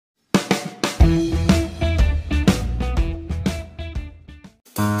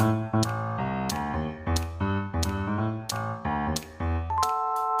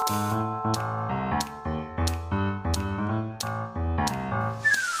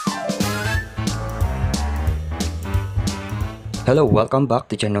Hello, welcome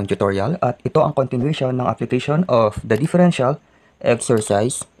back to Chenong Tutorial at ito ang continuation ng application of the differential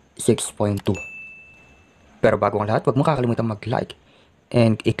exercise 6.2. Pero bago ang lahat, huwag mo kakalimutan mag-like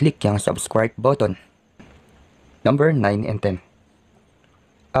and i-click yung subscribe button. Number 9 and 10.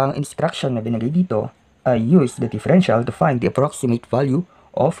 Ang instruction na binigay dito ay use the differential to find the approximate value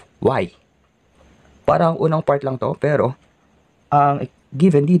of y. Parang unang part lang to, pero ang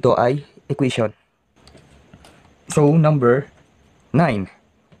given dito ay equation. So, number 9,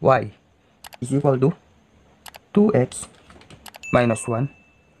 y is equal to 2x minus 1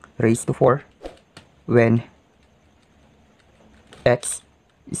 raised to 4 when x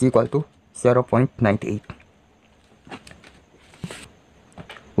is equal to 0.98.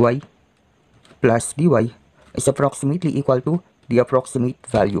 Y plus dy is approximately equal to the approximate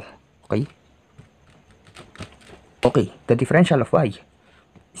value. Okay, the differential of y.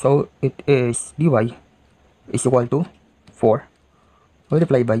 So, it is dy is equal to 4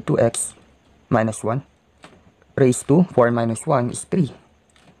 multiplied by 2x minus 1 raised to 4 minus 1 is 3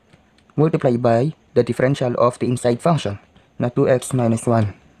 multiplied by the differential of the inside function na 2x minus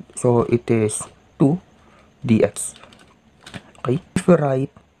 1. So, it is 2 dx. Okay, if we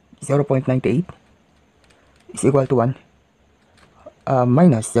write 0.98 is equal to 1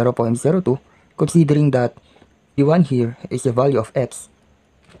 minus 0.02, considering that the one here is the value of x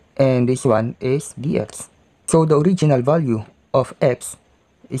and this one is dx. So, the original value of x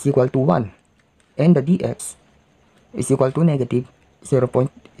is equal to 1 and the dx is equal to negative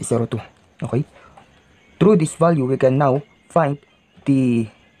 0.02. Okay, through this value we can now find the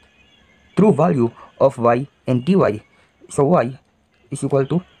true value of y and dy. So y is equal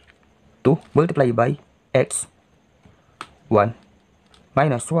to 2 multiplied by x 1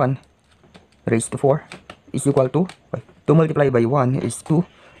 minus 1 raised to 4 is equal to 2 multiplied by 1 is 2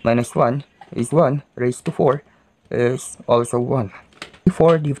 minus 1 is 1 raised to 4 is also 1.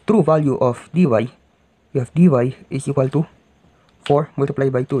 For the true value of dy, we have dy is equal to 4 multiplied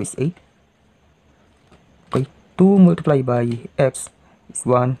by 2 is 8. Okay, 2 multiplied by x is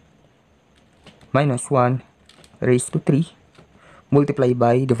 1 minus 1 raised to 3 multiplied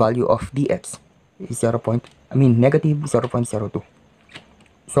by the value of dx is negative 0.02.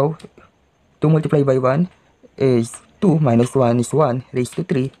 So, 2 multiplied by 1 is 2 minus 1 is 1 raised to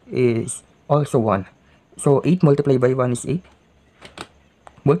 3 is also 1. So, 8 multiplied by 1 is 8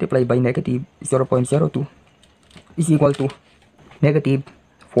 multiplied by negative 0.02 is equal to negative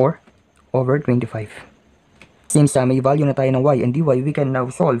 4 over 25. Since may value na tayo ng y and dy, we can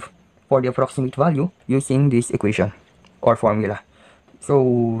now solve for the approximate value using this equation or formula. So,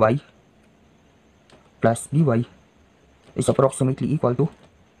 y plus dy is approximately equal to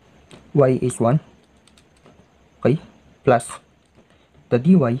y is 1, okay, plus the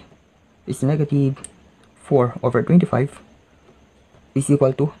dy is negative 4 over 25 is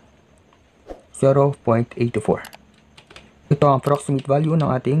equal to 0.84. Ito ang approximate value ng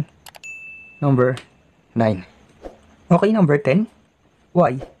ating number 9. Okay, number 10,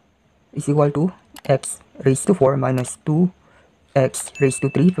 y is equal to x raised to 4 minus 2x raised to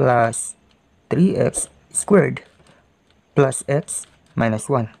 3 plus 3x squared plus x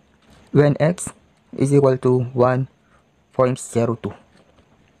minus 1 when x is equal to 1.02.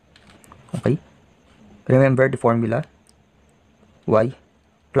 Okay, remember the formula. Y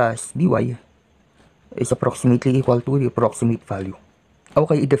plus dy is approximately equal to the approximate value.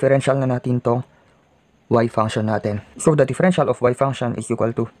 Okay, i-differential na natin tong y function natin. So, the differential of y function is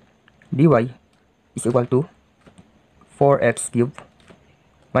equal to dy is equal to 4x cubed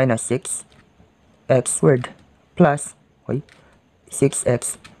minus 6x squared plus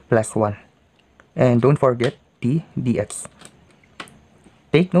 6x plus 1. And don't forget the dx.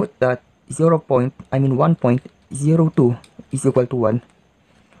 Take note that 1.02 is equal to 1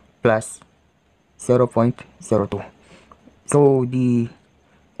 plus 0.02. So, the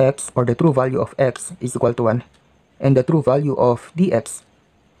x or the true value of x is equal to 1 and the true value of dx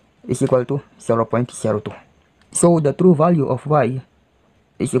is equal to 0.02. So, the true value of y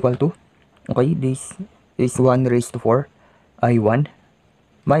is equal to, okay, this is 1 raised to 4 ay 1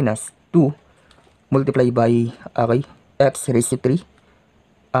 minus 2 multiplied by, okay, x raised to 3.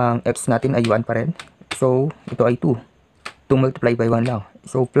 Ang x natin ay 1 pa rin. So, ito ay 2. 2 multiplied by 1 lang.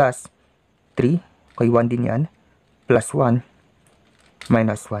 So, plus 3. Okay, 1 din yan. Plus 1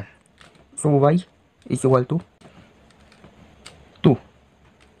 minus 1. So, y is equal to 2.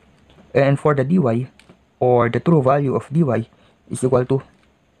 And for the dy, or the true value of dy, is equal to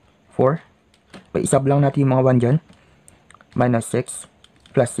 4. Pa-isab lang natin yung mga 1 dyan. Minus 6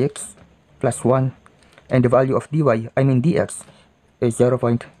 plus 6 plus 1. And the value of dx is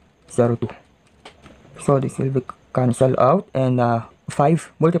 0.02. So, this will cancel out, and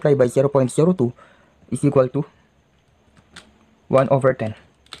 5 multiplied by 0.02 is equal to 1/10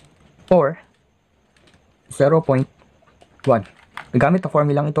 or 0.1. Gamit ang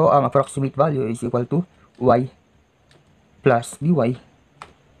formulang ito, ang approximate value is equal to y plus dy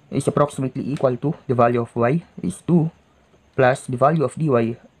is approximately equal to the value of y is 2 plus the value of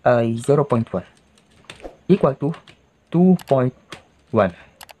dy ay 0.1 equal to 2.1.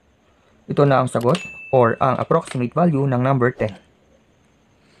 Ito na ang sagot or ang approximate value ng number 10.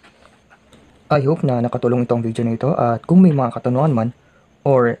 I hope na nakatulong itong video na ito, at kung may mga katanungan man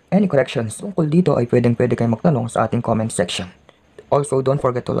or any corrections tungkol dito ay pwede kayong magtanong sa ating comment section. Also, don't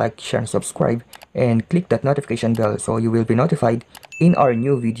forget to like, share, and subscribe, and click that notification bell so you will be notified in our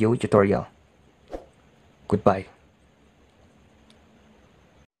new video tutorial. Goodbye.